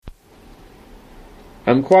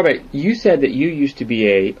Kawabe, you said that you used to be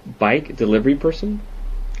a bike delivery person?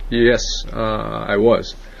 Yes, I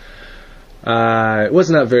was. It was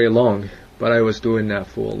not very long, but I was doing that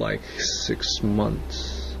for like 6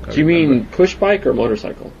 months. Do you mean push bike or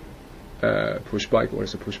motorcycle? Push bike. What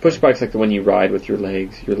is a push bike? Push bike's like the one you ride with your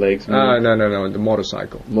legs. Your legs move. No. The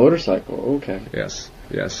motorcycle. Motorcycle. Okay. Yes.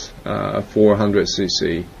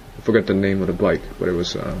 400cc. I forget the name of the bike, but it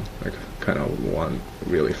was like kind of one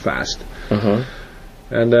really fast.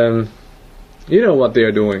 And then, you know what they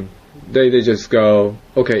are doing? They just go,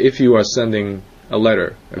 okay, if you are sending a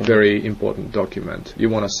letter, a very important document, you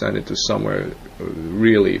want to send it to somewhere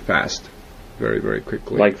really fast, very, very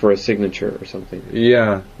quickly. Like for a signature or something.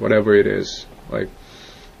 Yeah, whatever it is.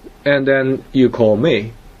 And then you call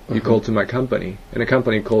me, you call to my company, and the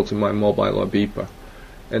company called to my mobile or beeper.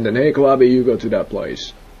 And then, hey, Kawabe, you go to that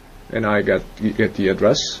place. And I get the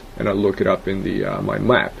address, and I look it up in the my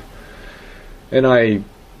map. And I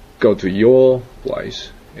go to your place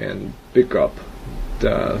and pick up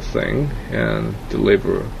the thing and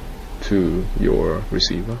deliver to your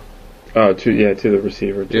receiver. Oh, to the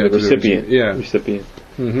receiver, to the recipient. Recipient.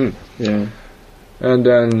 Yeah. And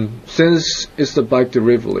then, since it's the bike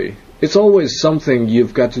delivery, it's always something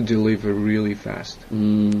you've got to deliver really fast.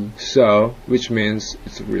 So, which means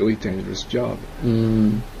it's a really dangerous job.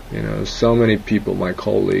 You know, so many people, my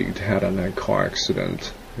colleague, had a car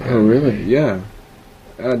accident. Oh, really? Yeah.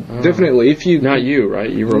 Definitely, if you... Not you, right?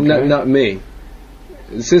 You were okay? Not me.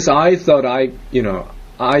 Since I thought I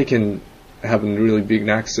can have a really big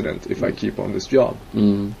accident if I keep on this job.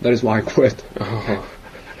 That is why I quit. Oh,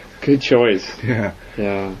 good choice. Yeah.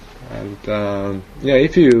 Yeah. And,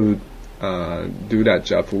 if you do that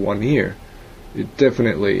job for 1 year,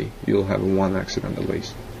 you'll have one accident at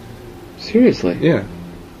least. Seriously? Yeah.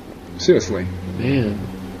 Seriously. Man.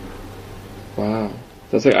 Wow.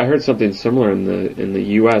 That's like I heard something similar in the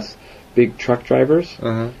U.S. Big truck drivers,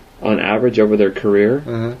 on average over their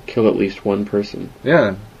career, kill at least one person.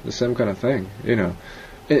 Yeah, the same kind of thing. You know,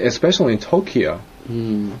 especially in Tokyo.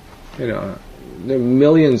 You know, there are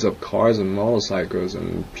millions of cars and motorcycles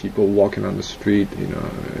and people walking on the street. You know,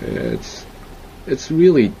 it's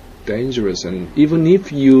really dangerous. And even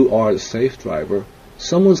if you are a safe driver,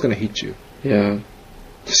 someone's gonna hit you. Yeah.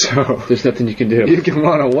 So there's nothing you can do. You can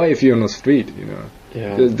run away if you're on the street. You know.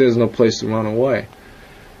 Yeah. There's no place to run away.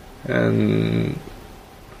 And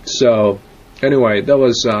so, anyway, that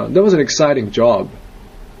was an exciting job.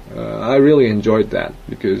 I really enjoyed that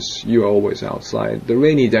because you're always outside. The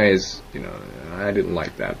rainy days, you know, I didn't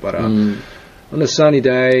like that. But on a sunny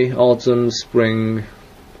day, autumn, spring,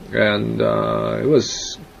 and it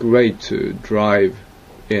was great to drive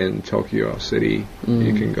in Tokyo City.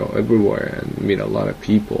 You can go everywhere and meet a lot of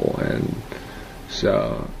people. And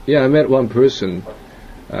so, yeah, I met one person.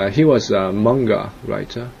 He was a manga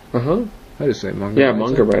writer. How do you say manga? Yeah, writer?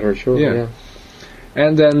 manga writer, sure. Yeah.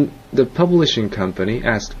 And then the publishing company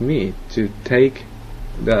asked me to take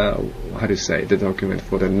the document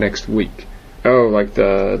for the next week. Oh, like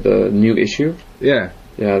the new issue? Yeah.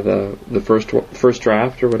 Yeah, the first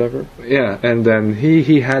draft or whatever. Yeah, and then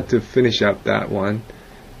he had to finish up that one,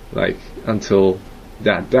 like until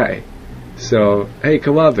that day. So, hey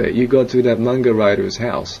Kawabe, you go to that manga writer's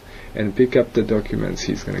house and pick up the documents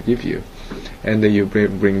he's gonna give you, and then you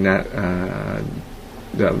bring that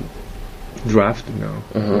the draft.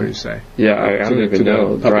 What do you say? Yeah, I don't even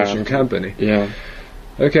know. The publishing company. Yeah.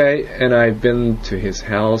 Okay, and I've been to his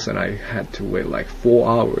house and I had to wait like 4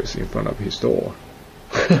 hours in front of his door.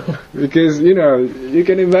 Because, you know, you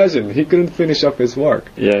can imagine, he couldn't finish up his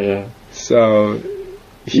work. Yeah. So,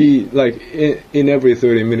 he, like, in every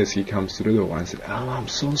 30 minutes he comes to the door and said, oh, I'm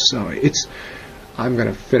so sorry, I'm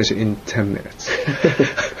gonna finish it in 10 minutes.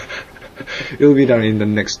 It'll be done in the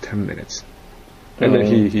next 10 minutes. And then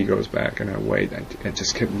he goes back and I wait and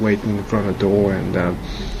just kept waiting in front of the door, and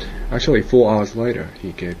actually 4 hours later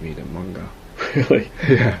he gave me the manga. Really?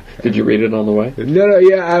 Yeah. Did you read it on the way? No,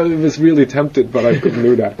 yeah, I was really tempted, but I couldn't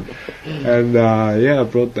do that. And I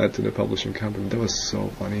brought that to the publishing company. That was so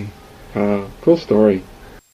funny. Cool story.